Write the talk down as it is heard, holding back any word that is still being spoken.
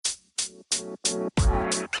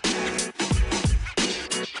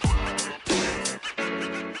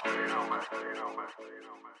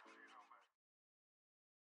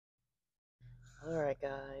Alright,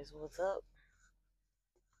 guys, what's up?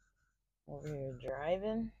 Over here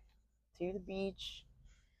driving to the beach.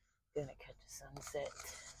 Gonna catch a sunset.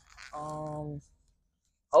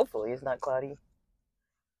 Hopefully it's not cloudy.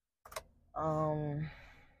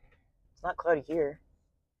 It's not cloudy here,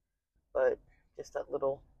 but just that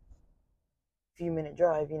little few minute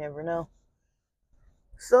drive, you never know.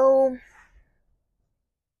 So,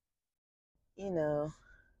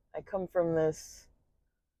 I come from this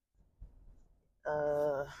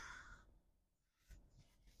uh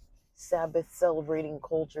Sabbath celebrating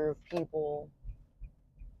culture of people,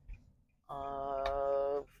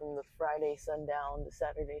 from the Friday sundown to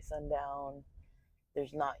Saturday sundown.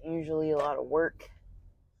 There's not usually a lot of work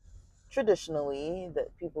traditionally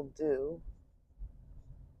that people do.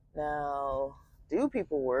 Now, do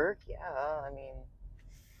people work? Yeah, I mean,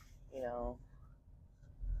 you know,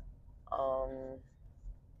 um,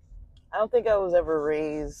 I don't think I was ever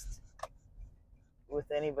raised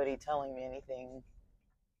with anybody telling me anything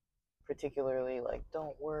particularly like,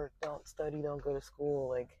 don't work, don't study, don't go to school.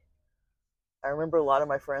 Like, I remember a lot of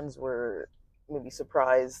my friends were maybe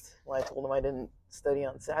surprised when I told them I didn't study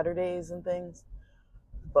on Saturdays and things.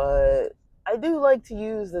 But I do like to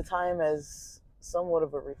use the time as somewhat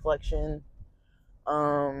of a reflection.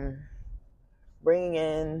 Um, Bringing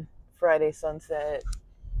in Friday sunset,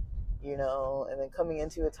 and then coming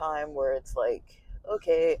into a time where it's like,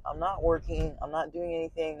 okay, I'm not working, I'm not doing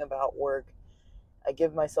anything about work. I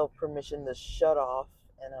give myself permission to shut off,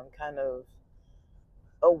 and I'm kind of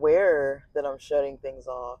aware that I'm shutting things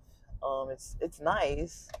off. It's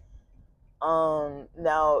nice.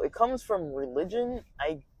 Now it comes from religion.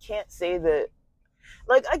 I can't say that,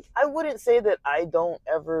 like, I wouldn't say that I don't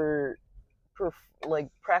ever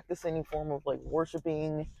practice any form of like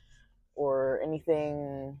worshiping or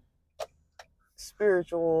anything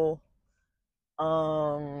spiritual.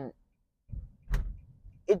 Um,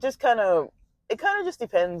 it just kind of just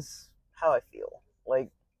depends how I feel.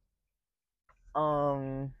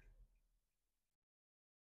 Um,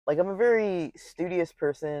 like I'm a very studious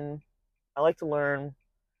person. I like to learn.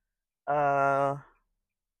 Uh,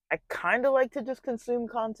 I kind of like to just consume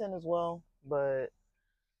content as well, but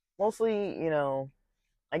mostly,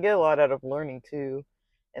 I get a lot out of learning too,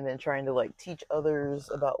 and then trying to like teach others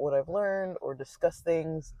about what I've learned or discuss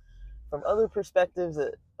things from other perspectives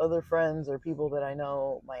that other friends or people that I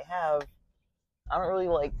know might have. I don't really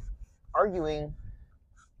like arguing,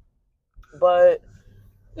 but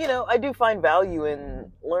I do find value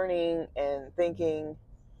in learning and thinking,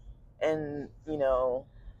 and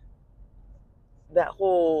that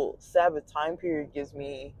whole Sabbath time period gives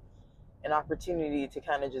me an opportunity to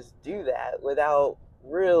kind of just do that without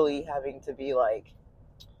really having to be like,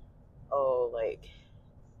 oh, like,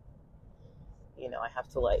 I have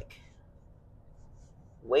to like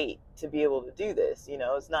wait to be able to do this.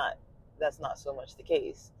 That's not so much the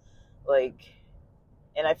case. Like,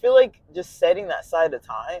 and I feel like just setting that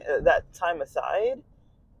time aside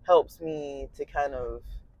helps me to kind of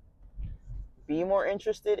be more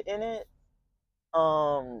interested in it.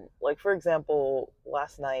 Like for example,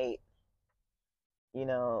 last night,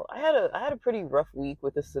 I had a pretty rough week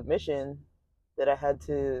with a submission that I had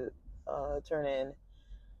to turn in.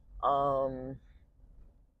 Um,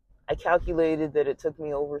 I calculated that it took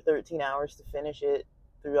me over 13 hours to finish it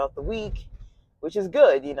throughout the week, which is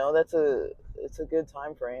good. It's a good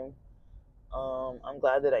time frame. I'm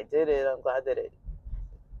glad that I did it. I'm glad that it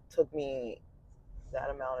took me that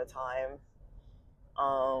amount of time,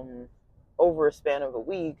 um, over a span of a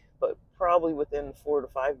week, but probably within 4 to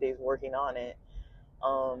 5 days working on it.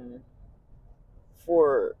 Um,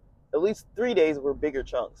 for at least 3 days were bigger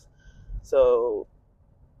chunks. So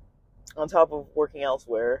on top of working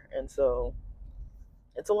elsewhere, and so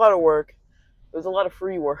it's a lot of work. It was a lot of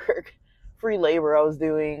free work, free labor I was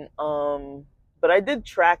doing. But I did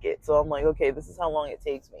track it, so I'm like, okay, this is how long it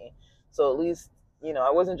takes me. So at least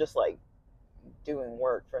I wasn't just like doing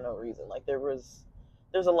work for no reason. Like there's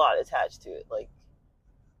a lot attached to it. Like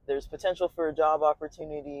there's potential for a job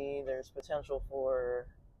opportunity. There's potential for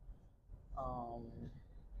um,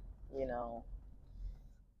 you know,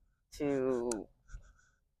 to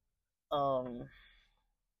um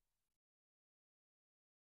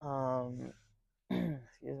um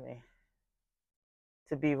excuse me,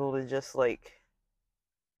 to be able to just like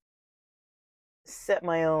set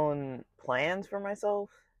my own plans for myself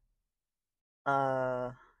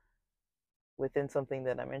uh within something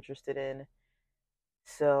that I'm interested in.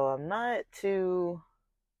 So I'm not too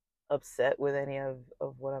upset with any of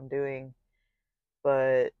what I'm doing.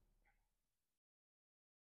 but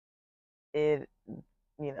it,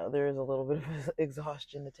 there is a little bit of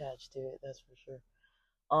exhaustion attached to it, that's for sure.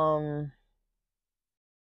 Um,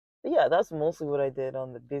 but yeah, that's mostly what I did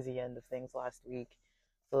on the busy end of things last week.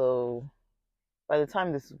 So by the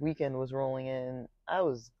time this weekend was rolling in, I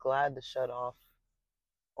was glad to shut off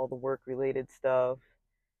all the work related stuff.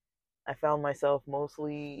 I found myself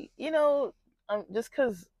mostly, just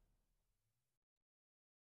because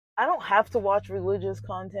I don't have to watch religious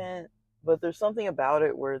content, but there's something about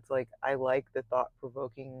it where it's like I like the thought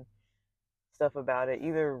provoking stuff about it,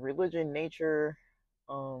 either religion, nature,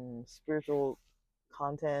 spiritual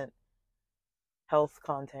content, health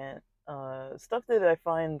content, stuff that I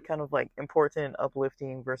find kind of like important,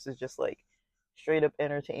 uplifting versus just like straight up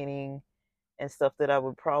entertaining and stuff that I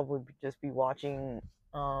would probably just be watching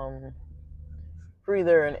um, for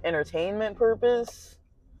either an entertainment purpose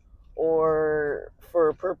or for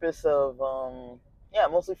a purpose of yeah,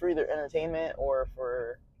 mostly for either entertainment or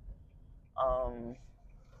for um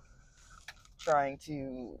trying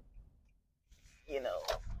to, you know,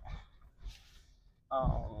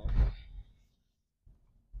 um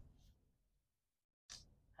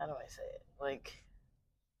how do I say it? Like,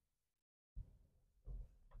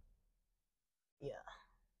 yeah,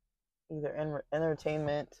 either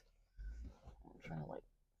entertainment. I'm trying to like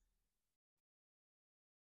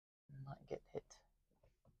not get hit.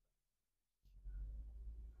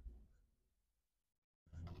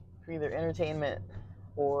 For either entertainment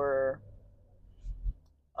or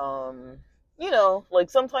um like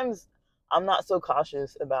sometimes I'm not so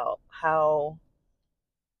cautious about how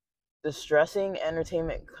distressing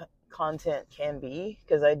entertainment content can be,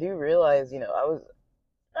 because I do realize,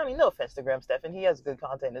 I mean, no offense to Graham Stephan, he has good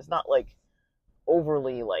content. It's not like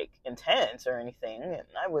overly like intense or anything, and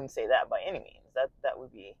I wouldn't say that by any means. That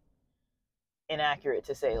would be inaccurate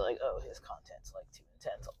to say like, oh, his content's like too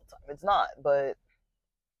intense all the time. It's not, but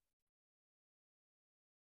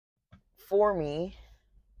for me,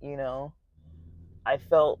 you know, I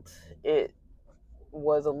felt it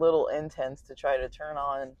was a little intense to try to turn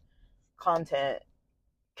on content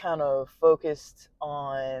kind of focused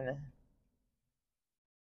on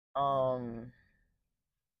um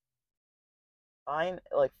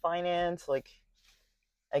finance, like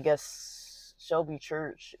I guess Shelby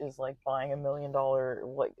Church is like buying $1 million.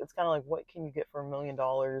 Like, it's kind of like, what can you get for $1 million?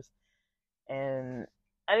 And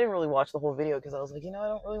I didn't really watch the whole video because I was like, I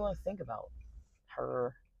don't really want to think about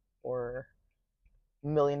her or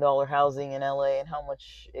 $1 million housing in LA and how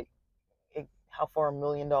much how far $1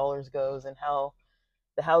 million goes, and how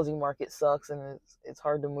the housing market sucks and it's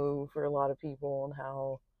hard to move for a lot of people, and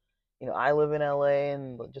how I live in LA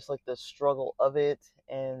and just like the struggle of it,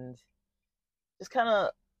 and just kind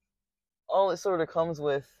of all it sort of comes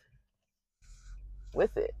with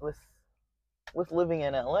it with living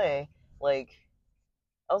in LA. Like,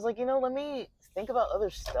 I was like, let me think about other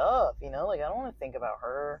stuff, like I don't want to think about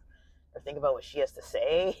her or think about what she has to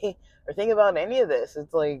say or think about any of this.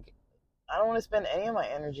 It's like I don't want to spend any of my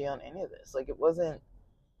energy on any of this. Like, it wasn't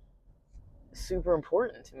super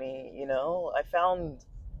important to me, I found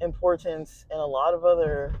importance in a lot of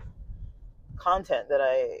other content that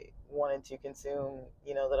I wanted to consume,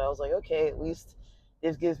 that I was like, okay, at least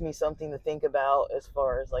this gives me something to think about as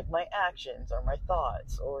far as like my actions or my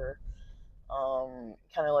thoughts, or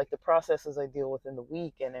kind of like the processes I deal with in the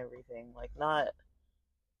week and everything. Like,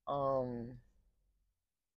 um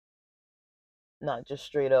not just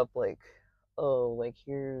straight up like, oh, like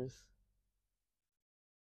here's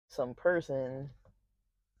some person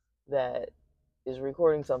that is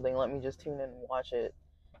recording something, let me just tune in and watch it,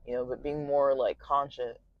 but being more like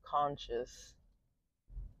conscious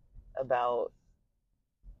about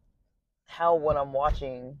how what I'm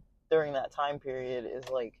watching during that time period is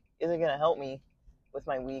like, is it gonna help me with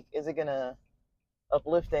my week? Is it gonna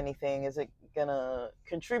uplift anything? Is it gonna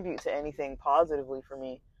contribute to anything positively for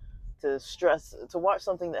me? To watch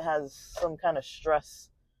something that has some kind of stress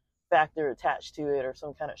factor attached to it, or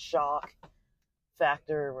some kind of shock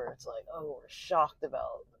factor where it's like, oh, we're shocked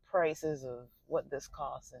about the prices of what this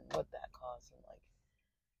costs and what that costs, and like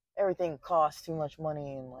everything costs too much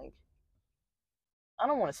money, and like I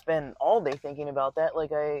don't want to spend all day thinking about that.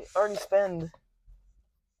 Like, I already spend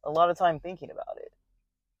a lot of time thinking about it.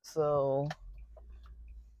 So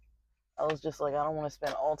I was just like, I don't want to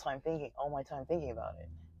spend all my time thinking about it.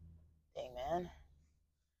 Dang, man.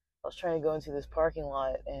 I was trying to go into this parking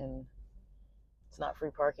lot and it's not free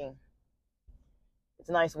parking. It's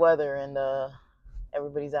nice weather and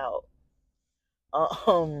everybody's out.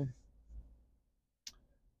 Um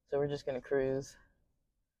so we're just gonna cruise.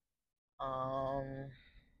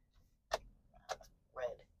 Red.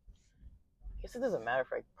 I guess it doesn't matter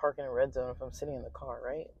if I park in a red zone if I'm sitting in the car,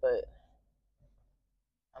 right? But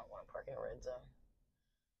I don't want to park in a red zone.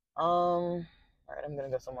 Alright, I'm gonna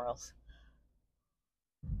go somewhere else.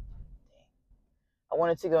 Dang. I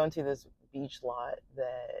wanted to go into this beach lot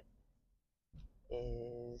that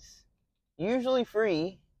is usually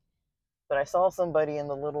free, but I saw somebody in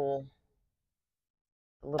the little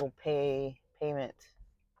payment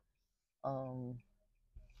um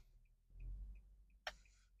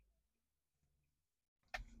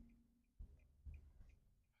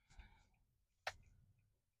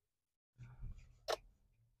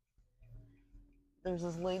there's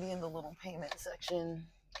this lady in the little payment section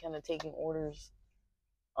kind of taking orders,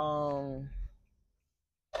 not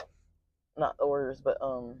orders, but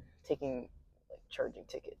taking, like, charging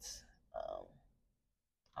tickets.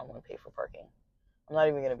 I want to pay for parking. I'm not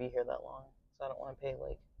even going to be here that long, so I don't want to pay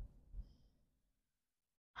like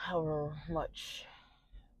however much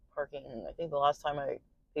parking. I think the last time I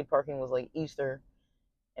paid parking was like Easter,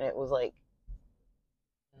 and it was like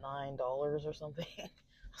 $9 or something. I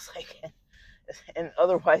was like, and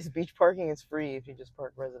otherwise beach parking is free if you just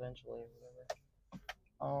park residentially or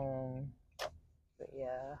whatever. But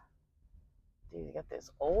yeah, dude, you got this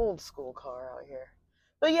old school car out here.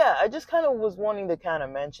 But yeah, I just kind of was wanting to kind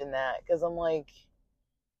of mention that because I'm like,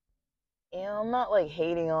 I'm not like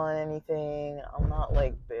hating on anything. I'm not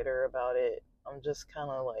like bitter about it. I'm just kind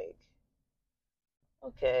of like,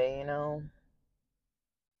 okay,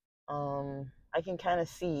 I can kind of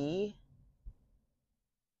see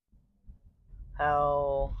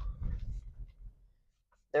how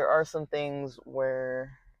there are some things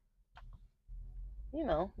where,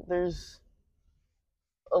 there's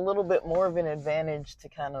a little bit more of an advantage to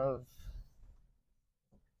kind of,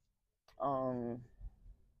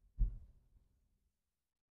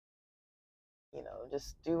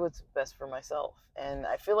 just do what's best for myself. And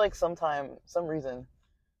I feel like some reason,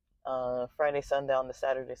 Friday sundown to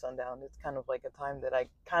Saturday sundown, it's kind of like a time that I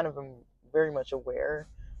kind of am very much aware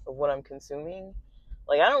of what I'm consuming.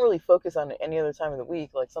 Like, I don't really focus on any other time of the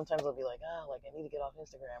week. Like, sometimes I'll be like, like, I need to get off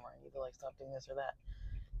Instagram, or I need to, like, stop doing this or that.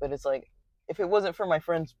 But it's like, if it wasn't for my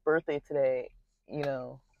friend's birthday today,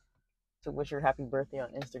 to wish her happy birthday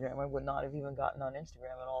on Instagram, I would not have even gotten on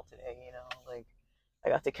Instagram at all today, Like, I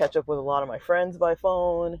got to catch up with a lot of my friends by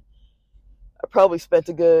phone. I probably spent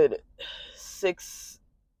a good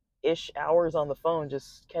 6-ish hours on the phone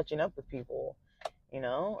just catching up with people,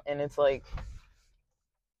 And it's like,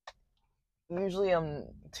 usually I'm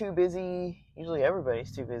too busy. Usually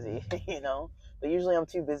everybody's too busy, But usually I'm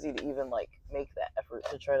too busy to even, like, make that effort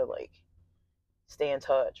to try to, like, stay in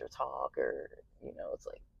touch or talk, or, it's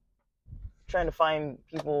like trying to find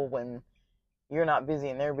people when you're not busy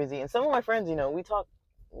and they're busy. And some of my friends, we talk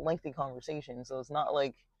lengthy conversations, so it's not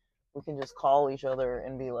like we can just call each other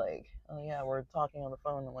and be like, oh yeah, we're talking on the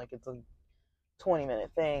phone, and like it's a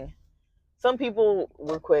 20-minute thing. Some people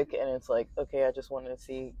were quick and it's like, okay, I just wanted to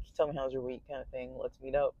see, tell me how's your week, kind of thing, let's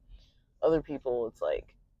meet up. Other people, it's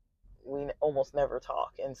like we almost never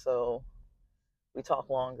talk, and so we talk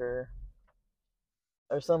longer.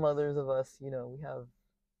 Or some others of us, we have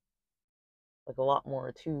like a lot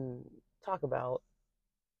more to talk about.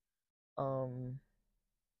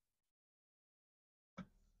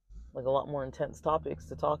 Like a lot more intense topics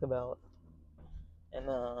to talk about. And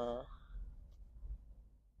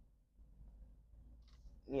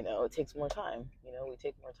it takes more time. We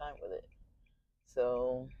take more time with it.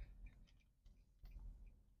 So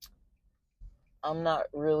I'm not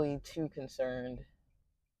really too concerned,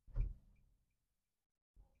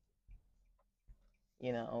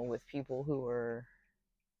 with people who are,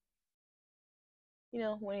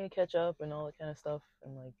 wanting to catch up and all that kind of stuff.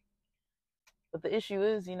 And like, but the issue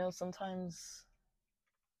is, sometimes,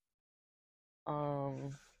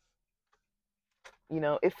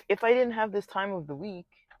 if I didn't have this time of the week,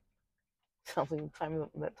 sounds like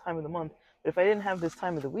that time of the month. But if I didn't have this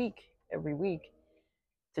time of the week every week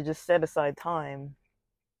to just set aside time,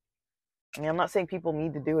 I mean, I'm not saying people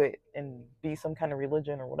need to do it and be some kind of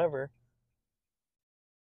religion or whatever,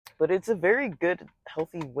 but it's a very good,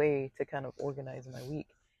 healthy way to kind of organize my week.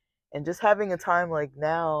 And just having a time like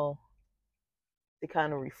now to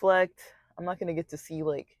kind of reflect. I'm not going to get to see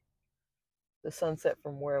like the sunset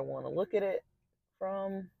from where I want to look at it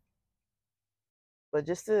from, but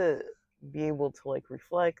just to be able to like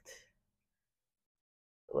reflect,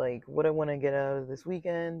 like what I want to get out of this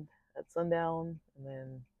weekend at sundown, and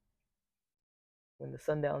then when the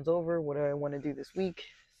sundown's over, what do I want to do this week.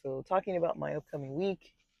 So talking about my upcoming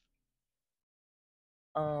week,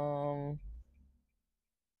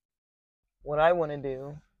 what I want to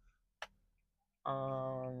do,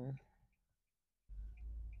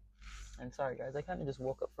 And sorry guys, I kind of just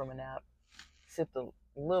woke up from a nap, sipped a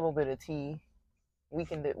little bit of tea,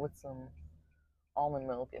 weakened it with some almond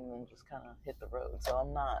milk, and then just kind of hit the road. So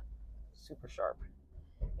I'm not super sharp.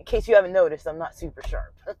 In case you haven't noticed, I'm not super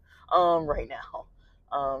sharp right now.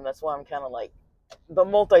 That's why I'm kind of like, the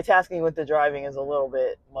multitasking with the driving is a little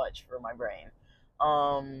bit much for my brain.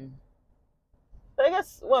 But I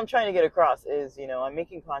guess what I'm trying to get across is, I'm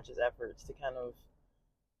making conscious efforts to kind of,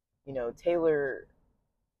 tailor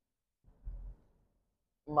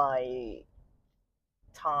my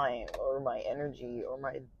time or my energy or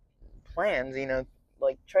my plans,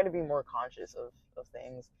 like try to be more conscious of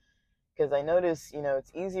things. Because I notice,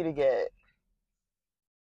 it's easy to get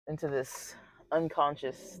into this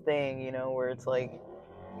unconscious thing, where it's like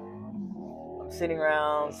I'm sitting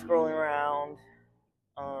around, scrolling around,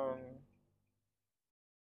 um,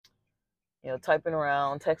 typing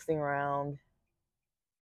around, texting around,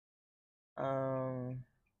 and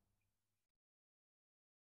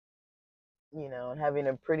having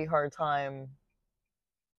a pretty hard time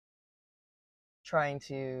trying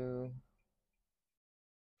to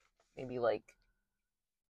maybe like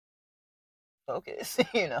focus,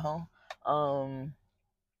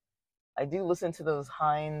 I do listen to those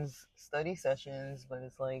Heinz study sessions, but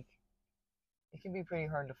it's like it can be pretty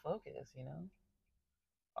hard to focus,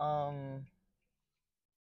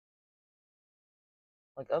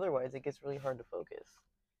 like otherwise it gets really hard to focus.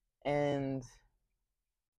 And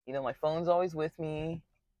my phone's always with me.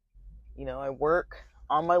 I work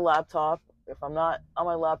on my laptop. If I'm not on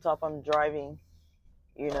my laptop, I'm driving.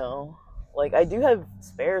 Like I do have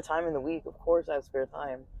spare time in the week. Of course I have spare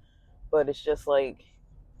time, but it's just like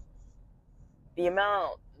the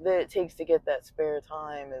amount that it takes to get that spare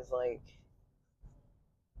time is like,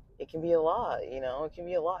 it can be a lot, it can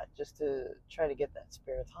be a lot just to try to get that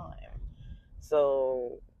spare time.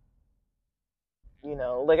 So,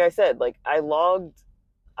 like I said, like I logged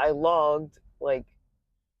like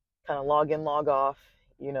kind of log in, log off,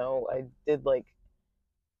 I did like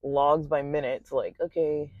logs by minutes, like,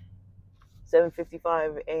 okay,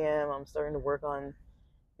 7:55 a.m. I'm starting to work on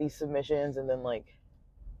these submissions, and then like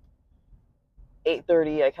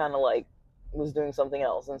 8:30 I kind of like was doing something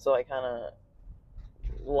else, and so I kind of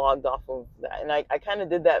logged off of that. And I kind of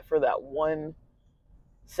did that for that one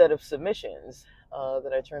set of submissions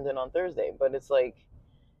that I turned in on Thursday. But it's like,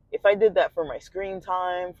 if I did that for my screen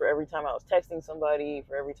time, for every time I was texting somebody,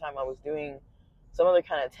 for every time I was doing some other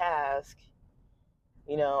kind of task,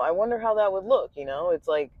 I wonder how that would look. It's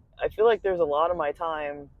like, I feel like there's a lot of my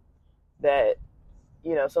time that,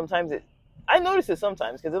 sometimes I notice it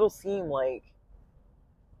sometimes, because it'll seem like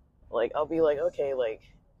I'll be like, okay, like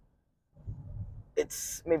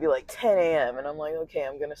it's maybe like 10 a.m. and I'm like, okay,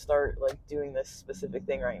 I'm gonna start like doing this specific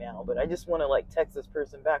thing right now, but I just want to like text this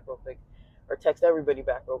person back real quick, or text everybody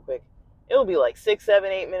back real quick. It'll be like 6,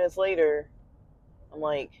 7, 8 minutes later. I'm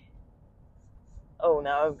like, oh,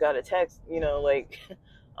 now I've got to text. Like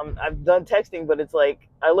I've done texting, but it's like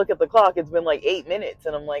I look at the clock. It's been like 8 minutes,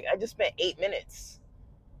 and I'm like, I just spent 8 minutes,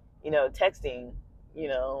 texting.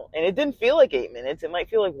 And it didn't feel like 8 minutes. It might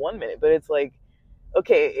feel like 1 minute, but it's like,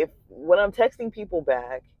 okay, if when I'm texting people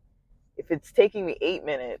back, if it's taking me 8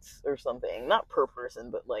 minutes or something, not per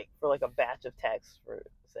person, but like for like a batch of texts, for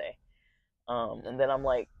say, and then I'm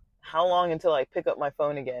like, how long until I pick up my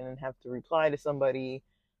phone again and have to reply to somebody,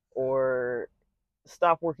 or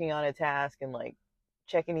stop working on a task and like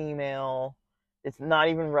check an email it's not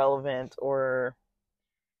even relevant, or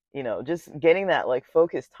just getting that like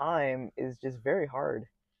focused time is just very hard.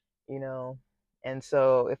 you know and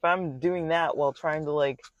so if I'm doing that while trying to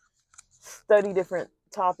like study different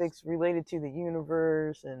topics related to the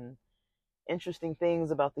universe and interesting things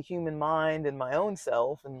about the human mind and my own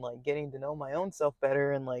self, and like getting to know my own self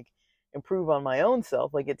better and like improve on my own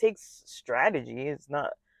self, like it takes strategy. It's not,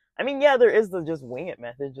 I mean, yeah, there is the just wing it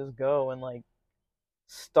method, just go and like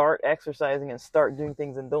start exercising and start doing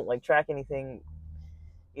things and don't like track anything,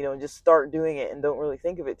 and just start doing it and don't really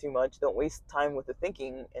think of it too much, don't waste time with the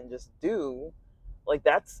thinking and just do. Like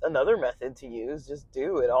that's another method to use, just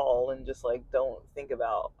do it all and just like don't think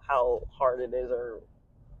about how hard it is or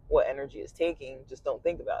what energy is taking, just don't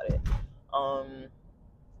think about it. I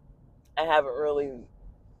haven't really,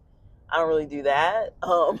 I don't really do that.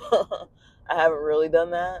 I haven't really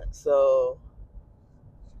done that, so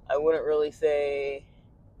I wouldn't really say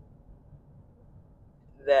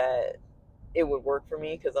that it would work for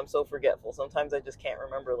me because I'm so forgetful. Sometimes I just can't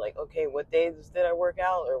remember, like, okay, what days did I work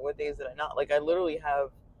out or what days did I not? Like I literally have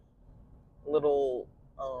little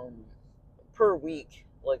per week,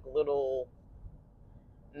 like little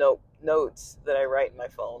notes that I write in my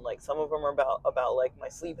phone. Like some of them are about like my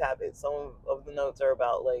sleep habits. Some of the notes are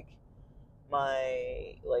about like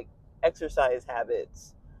my like exercise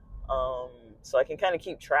habits, um, so I can kind of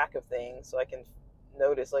keep track of things. So I can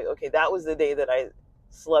notice like, okay, that was the day that I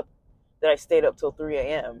slept, that I stayed up till 3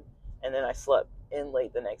 a.m. and then I slept in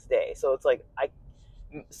late the next day. So it's like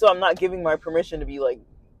so I'm not giving my permission to be like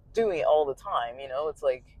doing it all the time. It's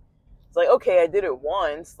like okay, I did it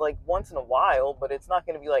once, like once in a while, but it's not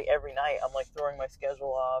going to be like every night. I'm like throwing my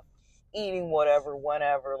schedule off, eating whatever,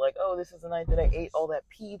 whenever. Like, oh, this is the night that I ate all that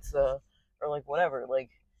pizza, or like whatever. Like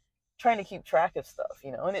trying to keep track of stuff.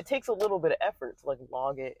 And it takes a little bit of effort to like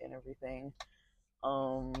log it and everything.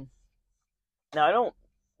 Um, Now I don't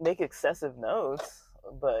make excessive notes,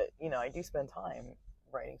 but I do spend time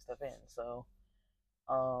writing stuff in. So,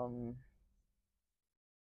 um,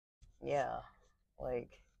 yeah,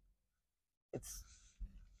 like it's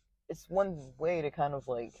it's one way to kind of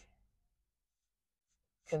like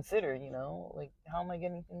consider, like how am I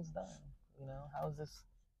getting things done? How is this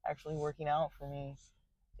actually working out for me?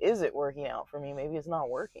 Is it working out for me? Maybe it's not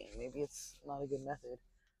working. Maybe it's not a good method.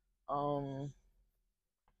 Um,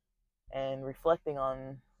 and reflecting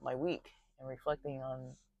on my week and reflecting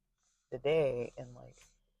on the day and like,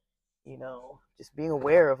 just being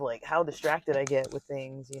aware of like how distracted I get with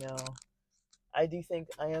things. I do think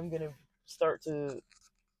I am going to start to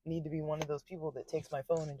need to be one of those people that takes my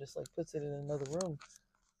phone and just like puts it in another room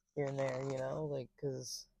here and there, like,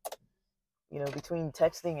 because, between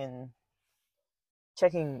texting and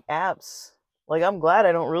checking apps, like, I'm glad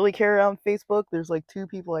I don't really care on Facebook. There's like two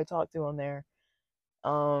people I talk to on there.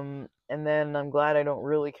 And then I'm glad I don't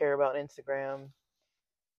really care about Instagram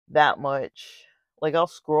that much. Like, I'll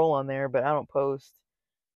scroll on there, but I don't post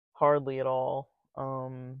hardly at all.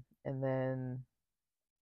 And then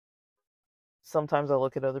sometimes I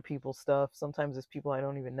look at other people's stuff. Sometimes it's people I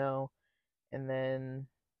don't even know. And then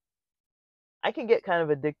I can get kind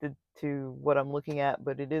of addicted to what I'm looking at,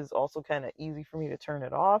 but it is also kind of easy for me to turn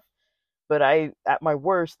it off. But at my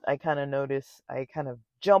worst, I kind of notice I kind of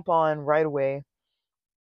jump on right away,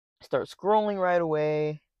 start scrolling right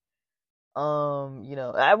away.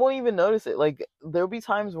 I won't even notice it. Like, there'll be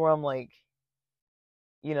times where I'm like,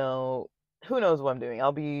 you know, who knows what I'm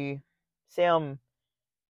doing. Say I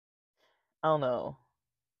don't know,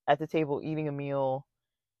 at the table eating a meal,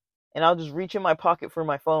 and I'll just reach in my pocket for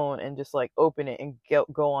my phone and just like open it and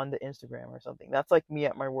go on to Instagram or something. That's like me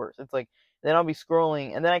at my worst. It's like, then I'll be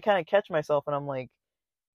scrolling and then I kind of catch myself and I'm like,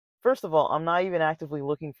 first of all, I'm not even actively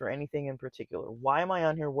looking for anything in particular. Why am I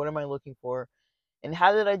on here? What am I looking for? And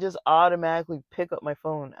how did I just automatically pick up my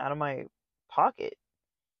phone out of my pocket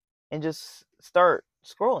and just start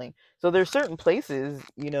scrolling? So there's certain places,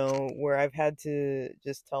 where I've had to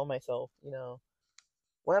just tell myself,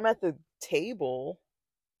 when I'm at the table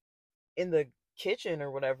in the kitchen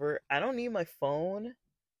or whatever, I don't need my phone.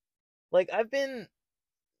 Like,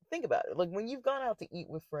 think about it. Like, when you've gone out to eat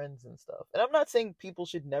with friends and stuff, and I'm not saying people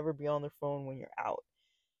should never be on their phone when you're out,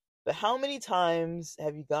 but how many times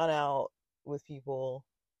have you gone out with people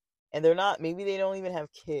and maybe they don't even have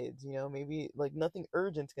kids, maybe like nothing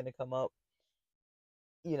urgent's gonna come up.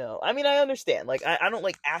 I mean, I understand. Like, I don't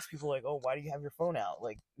like ask people like, oh, why do you have your phone out?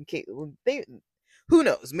 Like, in case who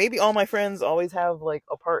knows? Maybe all my friends always have like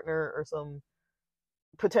a partner or some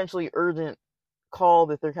potentially urgent call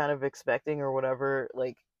that they're kind of expecting or whatever.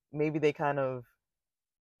 Like, maybe they kind of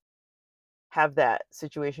have that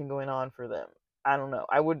situation going on for them. I don't know.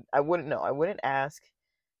 I wouldn't know. I wouldn't ask,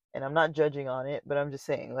 and I'm not judging on it, but I'm just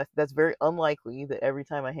saying that's very unlikely that every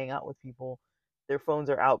time I hang out with people, their phones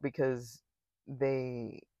are out because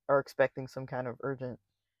they are expecting some kind of urgent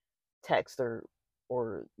text or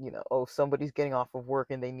oh, somebody's getting off of work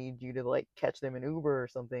and they need you to like catch them in Uber or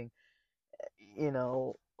something.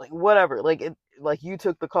 Like whatever. Like you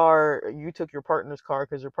took your partner's car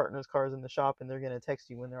because your partner's car is in the shop and they're gonna text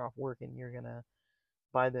you when they're off work and you're gonna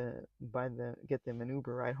get them an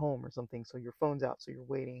Uber ride home or something. So your phone's out, so you're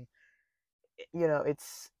waiting.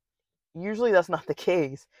 It's usually that's not the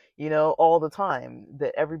case. All the time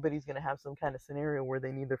that everybody's gonna have some kind of scenario where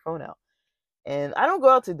they need their phone out. And I don't go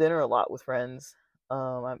out to dinner a lot with friends,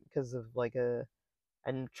 because of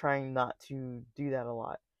I'm trying not to do that a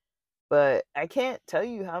lot. But I can't tell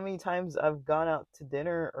you how many times I've gone out to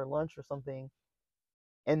dinner or lunch or something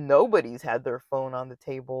and nobody's had their phone on the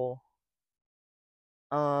table.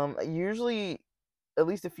 Usually at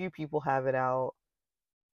least a few people have it out,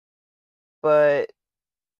 but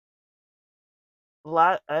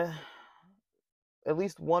lot at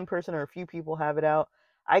least one person or a few people have it out.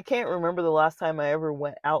 I can't remember the last time I ever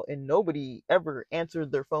went out and nobody ever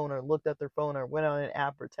answered their phone or looked at their phone or went on an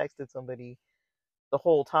app or texted somebody the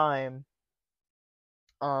whole time.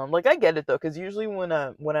 Like, I get it though, because usually when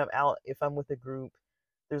I'm out, if I'm with a group,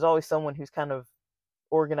 there's always someone who's kind of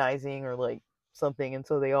organizing or like something, and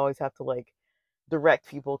so they always have to like direct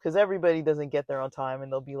people because everybody doesn't get there on time,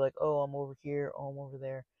 and they'll be like, "Oh, I'm over here. Oh, I'm over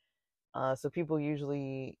there." So people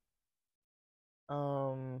usually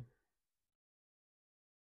um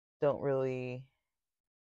don't really,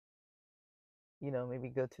 maybe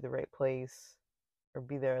go to the right place or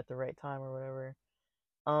be there at the right time or whatever.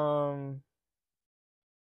 Um,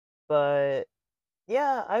 but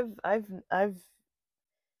yeah,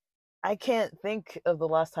 I can't think of the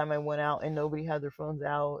last time I went out and nobody had their phones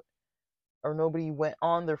out or nobody went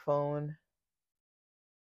on their phone.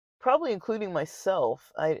 Probably including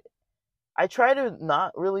myself. I try to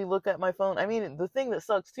not really look at my phone. I mean, the thing that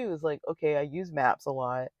sucks too is like, okay, I use maps a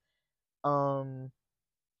lot. Um,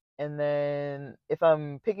 and then if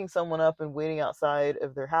I'm picking someone up and waiting outside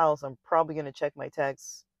of their house, I'm probably gonna check my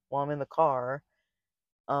texts while I'm in the car,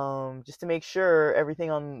 just to make sure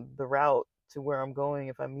everything on the route to where I'm going,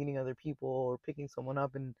 if I'm meeting other people or picking someone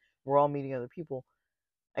up and we're all meeting other people,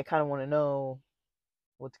 I kind of want to know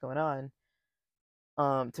what's going on.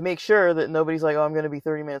 To make sure that nobody's like, oh, I'm going to be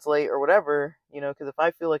 30 minutes late or whatever, because if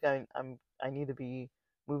I feel like I need to be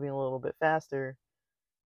moving a little bit faster,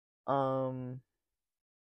 um,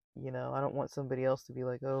 I don't want somebody else to be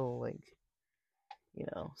like, oh, like,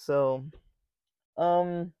 so,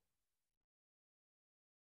 um,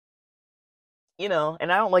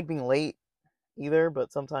 and I don't like being late either,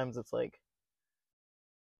 but sometimes it's like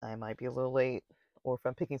I might be a little late, or if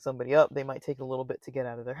I'm picking somebody up, they might take a little bit to get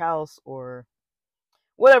out of their house, or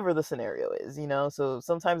whatever the scenario is. So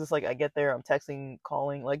sometimes it's like I get there, I'm texting,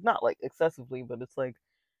 calling, like not like excessively, but it's like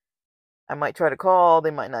I might try to call,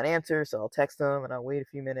 they might not answer, so I'll text them and I'll wait a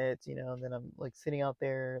few minutes, and then I'm like sitting out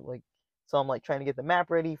there, like, so I'm like trying to get the map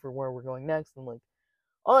ready for where we're going next and like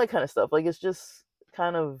all that kind of stuff. Like it's just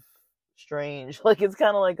kind of strange. Like it's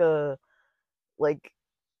kind of like like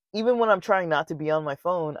even when I'm trying not to be on my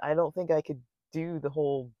phone, I don't think I could do the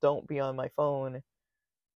whole don't be on my phone.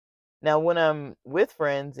 Now, when I'm with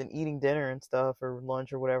friends and eating dinner and stuff or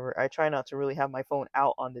lunch or whatever, I try not to really have my phone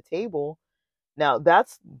out on the table. Now,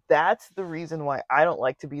 that's the reason why I don't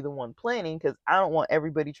like to be the one planning, because I don't want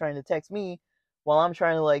everybody trying to text me while I'm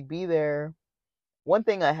trying to like be there. One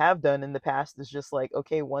thing I have done in the past is just like,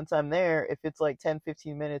 okay, once I'm there, if it's like 10,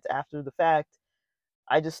 15 minutes after the fact,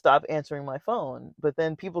 I just stop answering my phone. But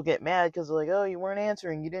then people get mad because they're like, "Oh, you weren't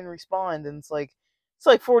answering, you didn't respond," and it's like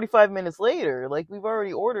 45 minutes later. Like we've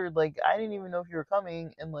already ordered. Like I didn't even know if you were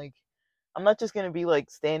coming, and like I'm not just gonna be like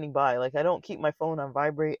standing by. Like I don't keep my phone on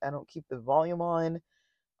vibrate. I don't keep the volume on.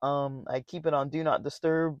 I keep it on do not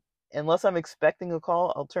disturb. Unless I'm expecting a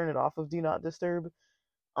call, I'll turn it off of do not disturb.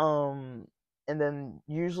 Um, and then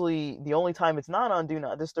usually the only time it's not on do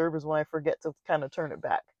not disturb is when I forget to kind of turn it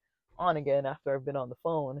back on again after I've been on the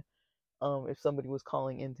phone. If somebody was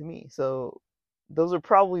calling into me, so those are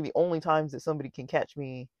probably the only times that somebody can catch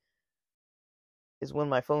me is when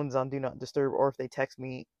my phone's on do not disturb or if they text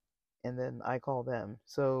me and then I call them.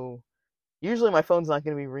 So usually my phone's not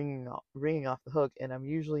going to be ringing off the hook, and I'm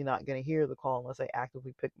usually not going to hear the call unless I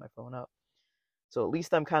actively pick my phone up. So at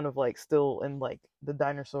least I'm kind of like still in like the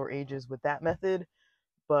dinosaur ages with that method.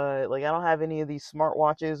 But like I don't have any of these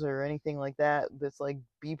smartwatches or anything like that that's like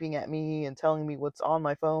beeping at me and telling me what's on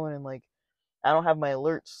my phone, and like I don't have my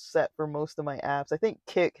alerts set for most of my apps. I think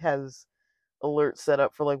Kick has alerts set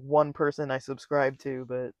up for like one person I subscribe to,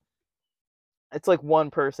 but it's like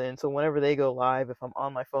one person. So whenever they go live, if I'm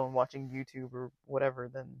on my phone watching YouTube or whatever,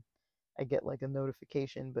 then I get like a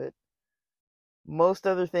notification. But most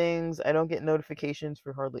other things, I don't get notifications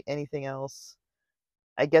for hardly anything else.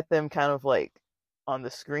 I get them kind of like on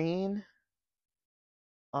the screen,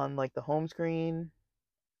 on like the home screen.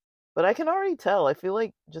 But I can already tell. I feel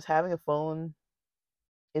like just having a phone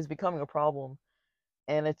is becoming a problem,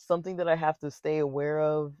 and it's something that I have to stay aware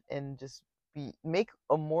of and just be make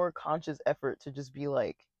a more conscious effort to just be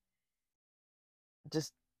like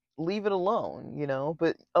just leave it alone.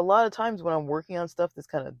 But a lot of times when I'm working on stuff that's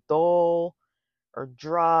kind of dull or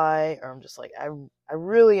dry, or I'm just like I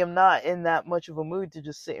really am not in that much of a mood to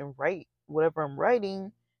just sit and write whatever I'm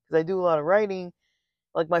writing, because I do a lot of writing.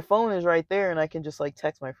 Like my phone is right there and I can just like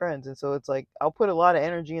text my friends, and so it's like I'll put a lot of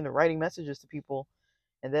energy into writing messages to people,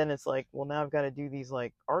 and then it's like, well, now I've got to do these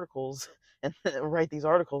like articles and write these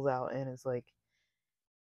articles out, and it's like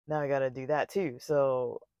now I got to do that too.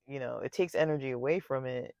 So it takes energy away from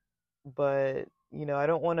it, but I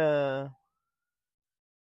don't want to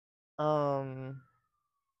um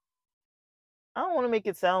I don't want to make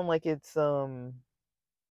it sound like it's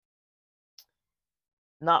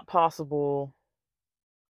not possible,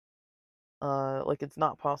 like it's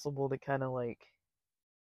not possible to kind of like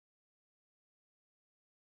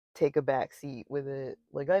take a back seat with it.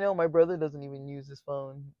 Like, I know my brother doesn't even use his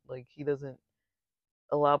phone. Like, he doesn't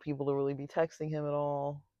allow people to really be texting him at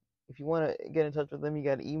all. If you want to get in touch with him, you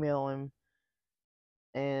got to email him.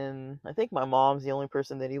 And I think my mom's the only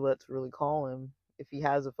person that he lets really call him. If he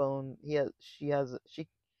has a phone, she has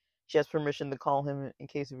permission to call him in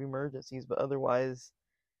case of emergencies, but otherwise,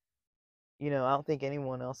 I don't think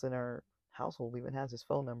anyone else in our household even has his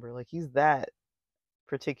phone number. Like, he's that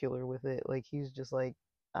particular with it. Like, he's just like,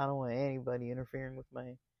 I don't want anybody interfering with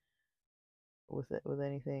my with it with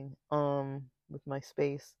anything. With my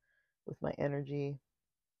space, with my energy.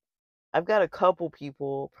 I've got a couple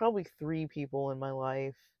people, probably 3 people in my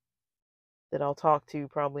life that I'll talk to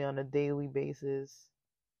probably on a daily basis.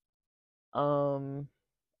 Um,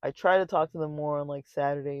 I try to talk to them more on like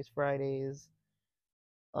Saturdays, Fridays.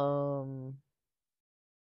 Um,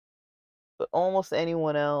 but almost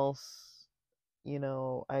anyone else,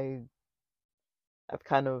 I've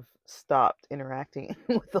kind of stopped interacting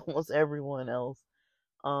with almost everyone else.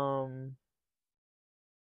 Um,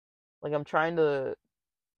 like I'm trying to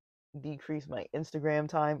decrease my Instagram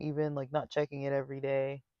time, even like not checking it every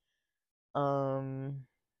day. Um,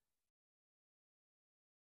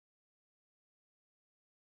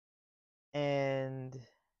 and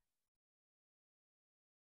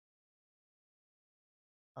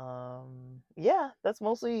yeah, that's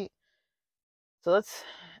mostly. So that's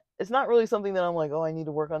it's not really something that I'm like, oh, I need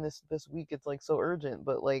to work on this week. It's like so urgent,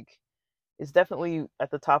 but like it's definitely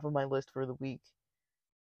at the top of my list for the week.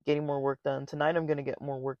 Getting more work done. Tonight I'm gonna get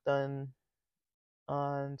more work done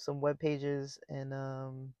on some web pages and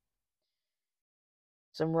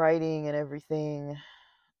some writing and everything.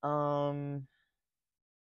 Um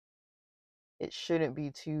it shouldn't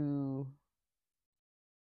be too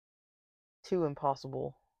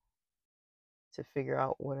impossible to figure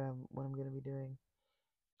out what I'm gonna be doing.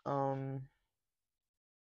 Um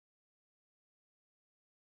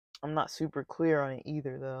I'm not super clear on it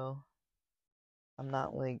either though. I'm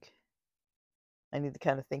not like I need to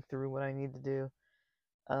kind of think through what I need to do.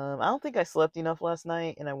 I don't think I slept enough last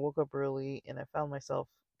night, and I woke up early, and I found myself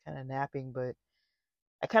kind of napping, but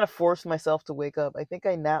I kind of forced myself to wake up. I think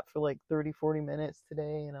I napped for like 30, 40 minutes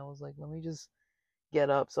today, and I was like, let me just get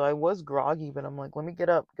up. So I was groggy, but I'm like, let me get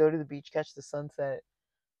up, go to the beach, catch the sunset.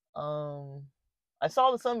 Um, I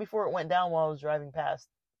saw the sun before it went down while I was driving past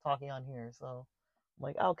talking on here, so I'm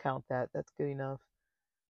like, I'll count that. That's good enough.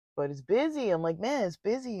 But it's busy. I'm like, man, it's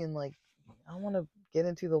busy, and like, I want to get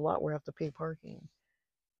into the lot where I have to pay parking.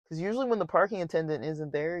 Because usually when the parking attendant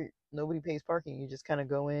isn't there, nobody pays parking. You just kind of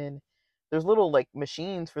go in. There's little like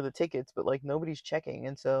machines for the tickets, but like nobody's checking.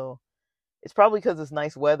 And so it's probably because it's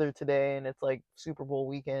nice weather today and it's like Super Bowl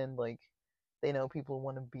weekend. Like they know people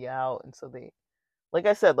want to be out, and so like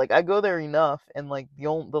I said, like I go there enough, and like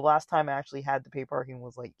the last time I actually had to pay parking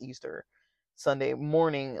was like Easter Sunday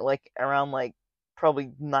morning, like around like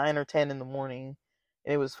probably 9 or 10 in the morning,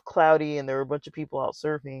 and it was cloudy, and there were a bunch of people out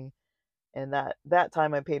surfing, and that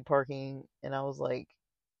time I paid parking, and I was like,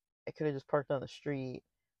 I could have just parked on the street,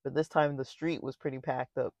 but this time the street was pretty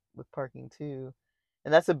packed up with parking too,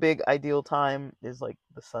 and that's a big ideal time is like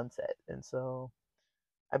the sunset, and so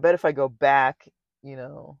I bet if I go back, you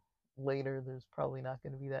know, later, there's probably not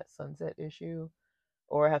going to be that sunset issue,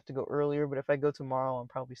 or I have to go earlier. But if I go tomorrow, I'm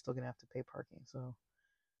probably still gonna have to pay parking, so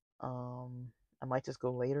um, I might just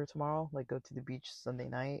go later tomorrow, like go to the beach Sunday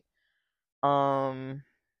night. Um,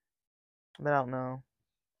 but I don't know.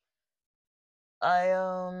 I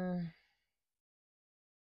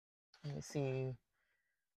let me see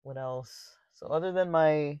what else. So other than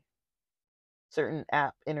my certain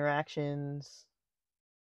app interactions,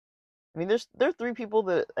 I mean, there are 3 people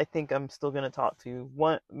that I think I'm still gonna talk to.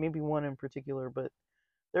 One, maybe one in particular, but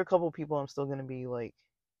there are a couple people I'm still gonna be like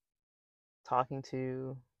talking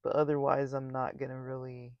to. But otherwise, I'm not gonna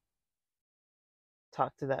really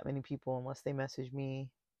talk to that many people unless they message me.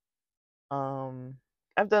 Um,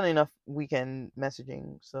 I've done enough weekend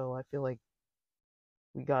messaging, so I feel like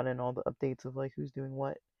we got in all the updates of like who's doing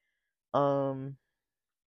what. Um,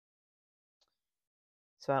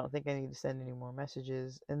 so I don't think I need to send any more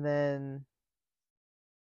messages. And then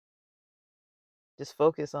just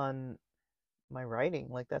focus on my writing.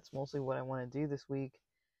 Like that's mostly what I want to do this week.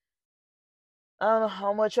 I don't know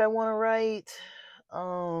how much I want to write.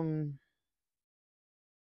 Um,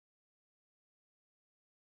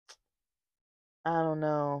 I don't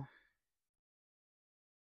know.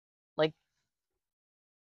 Like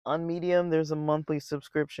on Medium, there's a monthly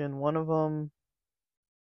subscription. One of them,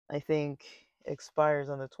 I think, expires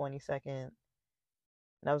on the 22nd.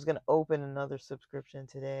 And I was gonna open another subscription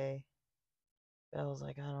today. But I was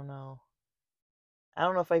like, I don't know. I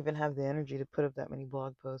don't know if I even have the energy to put up that many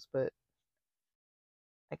blog posts, but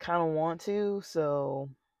I kind of want to, so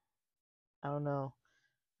I don't know.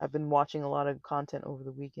 I've been watching a lot of content over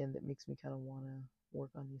the weekend that makes me kind of want to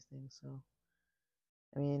work on these things. So,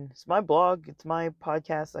 I mean, it's my blog, it's my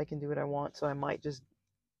podcast. I can do what I want. So I might just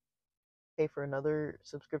pay for another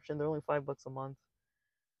subscription. They're only $5 a month,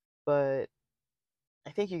 but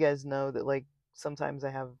I think you guys know that like sometimes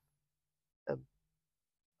I have a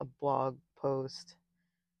a blog post,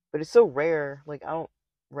 but it's so rare. Like I don't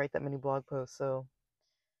write that many blog posts, so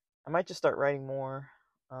I might just start writing more.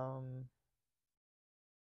 Um,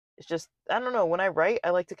 it's just I don't know. When I write, I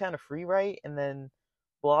like to kind of free write, and then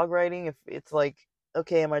blog writing. If it's like,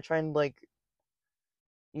 okay, am I trying to like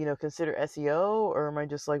consider SEO, or am I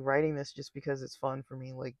just like writing this just because it's fun for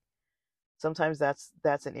me? Like sometimes that's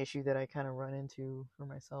an issue that I kind of run into for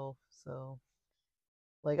myself. So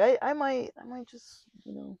like I might just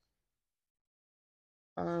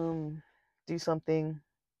do something.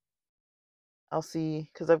 I'll see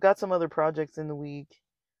because I've got some other projects in the week.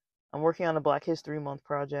 I'm working on a Black History Month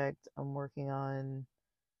project. I'm working on,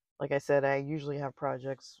 like I said, I usually have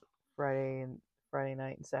projects Friday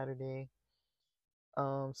night and Saturday.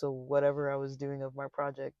 So whatever I was doing of my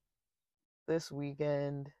project this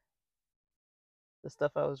weekend, the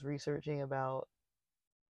stuff I was researching about,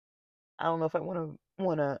 I don't know if I want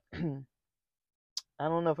to I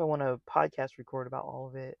don't know if I want to podcast record about all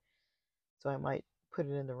of it. So I might put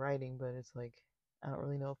it into writing, but it's like I don't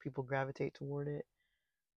really know if people gravitate toward it.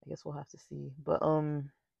 I guess we'll have to see. But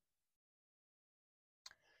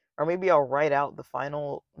or maybe I'll write out the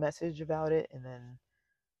final message about it and then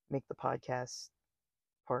make the podcast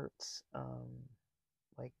parts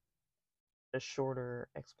like a shorter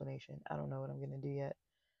explanation. I don't know what I'm gonna do yet,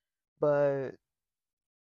 but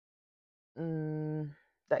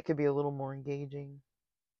that could be a little more engaging.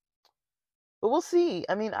 But we'll see.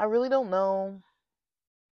 I mean, I really don't know.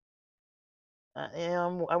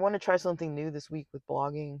 I want to try something new this week with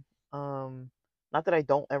blogging. Um, Not that I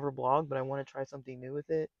don't ever blog, but I want to try something new with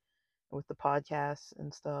it, with the podcasts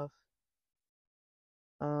and stuff.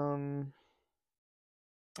 Um,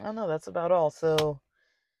 I don't know. That's about all. So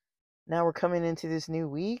now we're coming into this new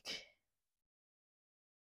week.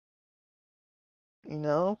 You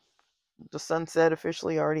know, the sunset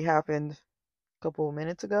officially already happened a couple of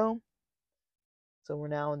minutes ago. So we're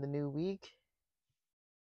now in the new week.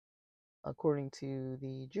 According to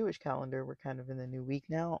the Jewish calendar, we're kind of in the new week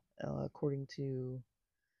now. According to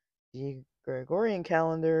the Gregorian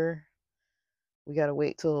calendar, we gotta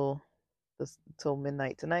wait till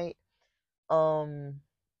midnight tonight. But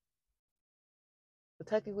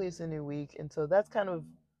technically it's a new week, and so that's kind of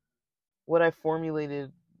what I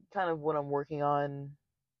formulated, kind of what I'm working on.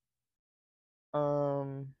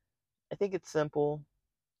 I think it's simple.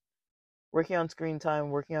 Working on screen time,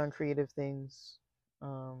 working on creative things.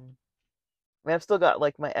 I mean, I've still got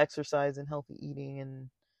like my exercise and healthy eating and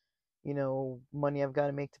money I've got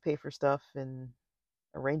to make to pay for stuff and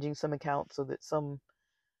arranging some accounts so that some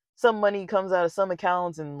money comes out of some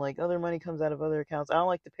accounts and like other money comes out of other accounts. I don't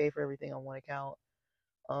like to pay for everything on one account.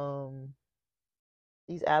 Um,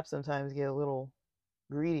 these apps sometimes get a little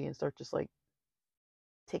greedy and start just like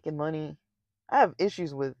taking money. I have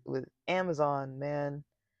issues with Amazon, man.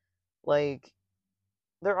 Like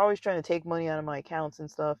they're always trying to take money out of my accounts and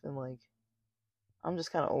stuff, and like I'm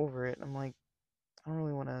just kind of over it. I'm like I don't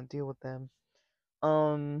really want to deal with them.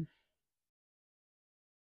 Um,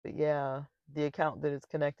 but yeah, the account that it's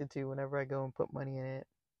connected to, whenever I go and put money in it,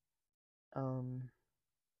 um,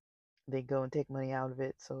 they go and take money out of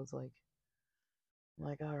it. So it's like I'm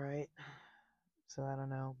like, all right. So I don't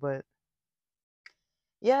know, but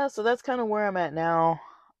yeah, so that's kind of where I'm at now.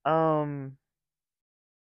 Um,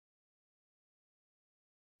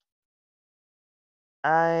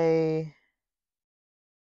 I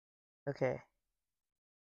okay.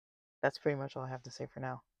 That's pretty much all I have to say for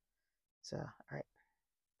now. So, all right.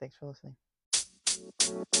 Thanks for listening.